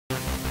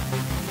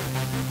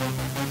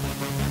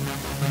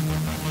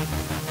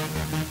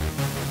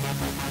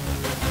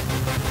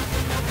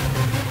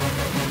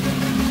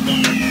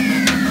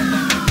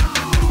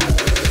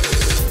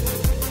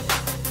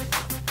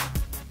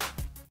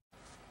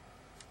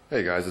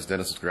Hey guys, it's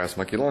Dennis with Grass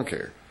Monkey Lawn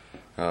Care.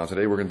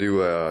 Today we're going to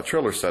do a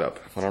trailer setup,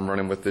 what I'm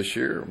running with this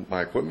year,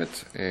 my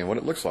equipment, and what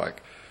it looks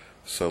like.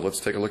 So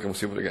let's take a look and we'll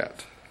see what we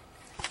got.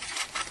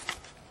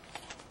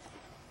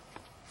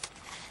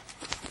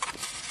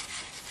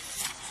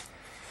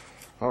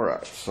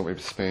 Alright, so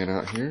we've span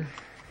out here.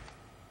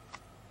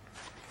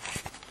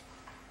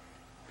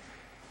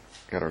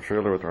 Got our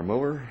trailer with our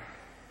mower.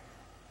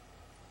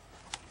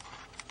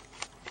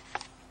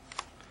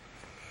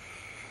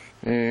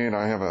 And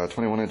I have a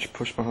 21-inch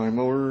push-behind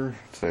mower.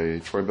 It's a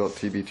Troy-Bilt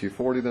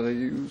TB240 that I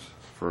use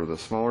for the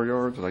smaller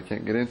yards that I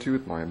can't get into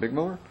with my big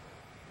mower.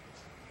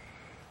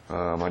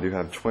 I do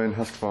have twin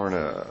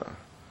Husqvarna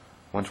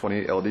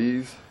 128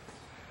 LDs.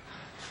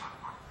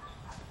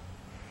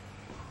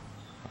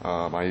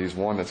 I use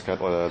one that's got,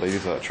 they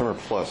use a Trimmer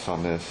Plus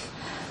on this.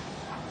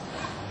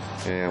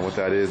 And what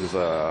that is kind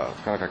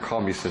of like a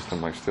combi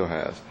system like Stihl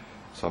has.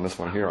 So on this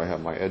one here I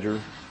have my edger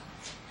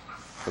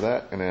for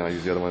that, and then I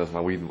use the other one as my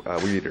weed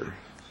eater.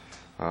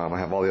 I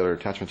have all the other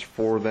attachments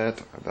for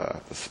that,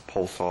 the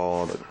pole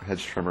saw, the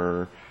hedge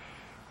trimmer,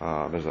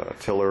 there's a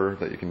tiller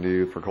that you can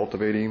do for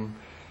cultivating.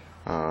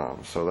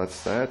 So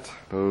that's that.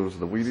 Those are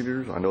the weed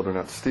eaters. I know they're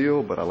not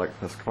Stihl, but I like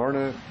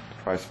Husqvarna.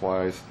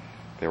 Price-wise,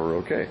 they were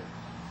okay.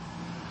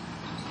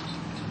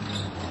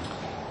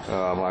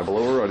 My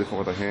blower, I just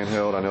went with a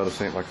handheld. I know this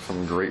ain't like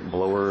some great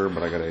blower,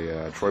 but I got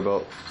a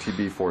Troy-Bilt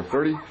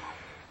TB430.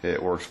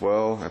 It works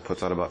well. It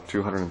puts out about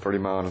 230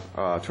 mile an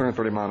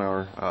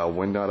hour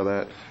wind out of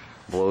that.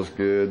 Blows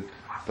good.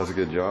 Does a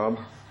good job.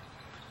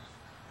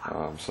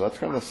 So that's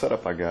kind of the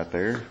setup I got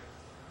there.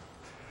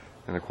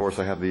 And of course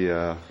I have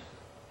the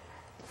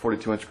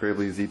 42-inch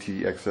Gravely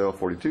ZT-XL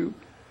 42.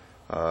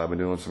 I've been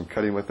doing some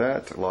cutting with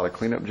that. A lot of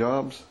cleanup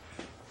jobs.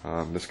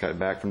 Just got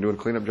back from doing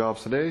cleanup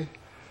jobs today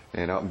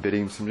and out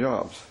bidding some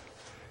jobs.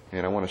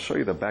 And I want to show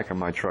you the back of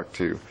my truck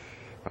too.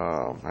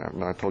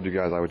 I told you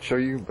guys I would show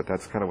you, but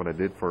that's kind of what I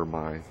did for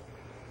my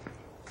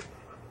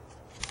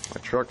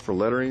truck for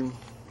lettering.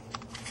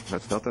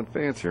 That's nothing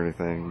fancy or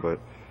anything, but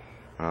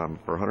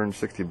for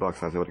 160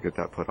 bucks I was able to get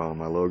that put on.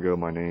 My logo,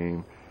 my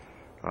name,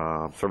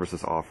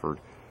 services offered.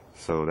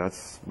 So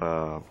that's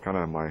kind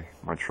of my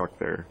truck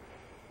there.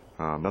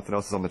 Nothing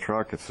else is on the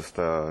truck. It's just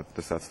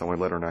that's the only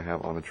lettering I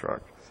have on the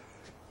truck.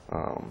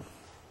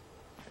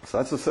 So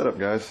that's the setup,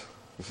 guys.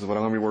 This is what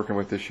I'm going to be working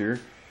with this year.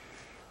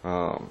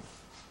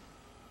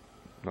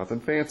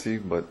 Nothing fancy,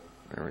 but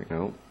you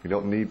know, you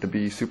don't need to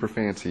be super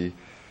fancy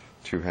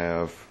to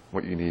have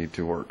what you need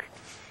to work.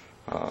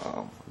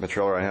 The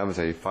trailer I have is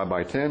a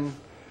 5x10.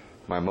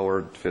 My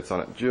mower fits on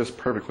it just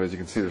perfectly. As you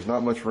can see, there's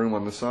not much room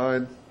on this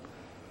side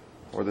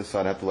or this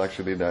side. I have to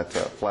actually leave that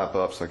flap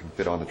up so I can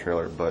fit on the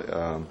trailer, but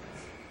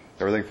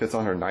everything fits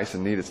on here nice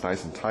and neat. It's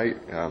nice and tight.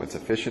 It's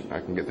efficient. I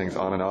can get things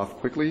on and off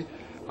quickly.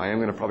 I am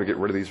going to probably get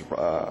rid of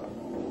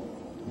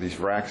these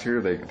racks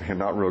here. They're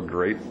not real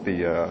great.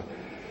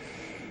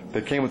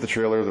 They came with the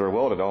trailer. They're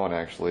welded on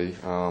actually,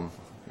 and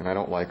I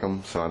don't like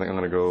them, so I think I'm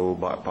going to go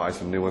buy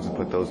some new ones and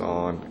put those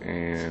on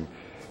and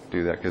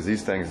do that, because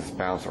these things just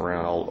bounce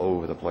around all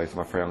over the place. I'm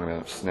afraid I'm going to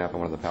end up snapping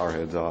one of the power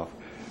heads off.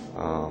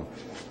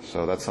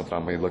 So that's something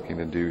I'm going to be looking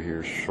to do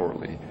here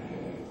shortly.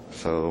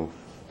 So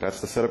that's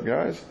the setup,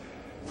 guys.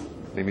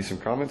 Leave me some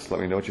comments. Let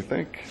me know what you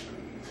think.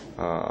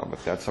 But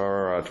that's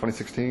our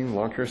 2016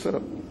 lawn care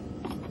setup.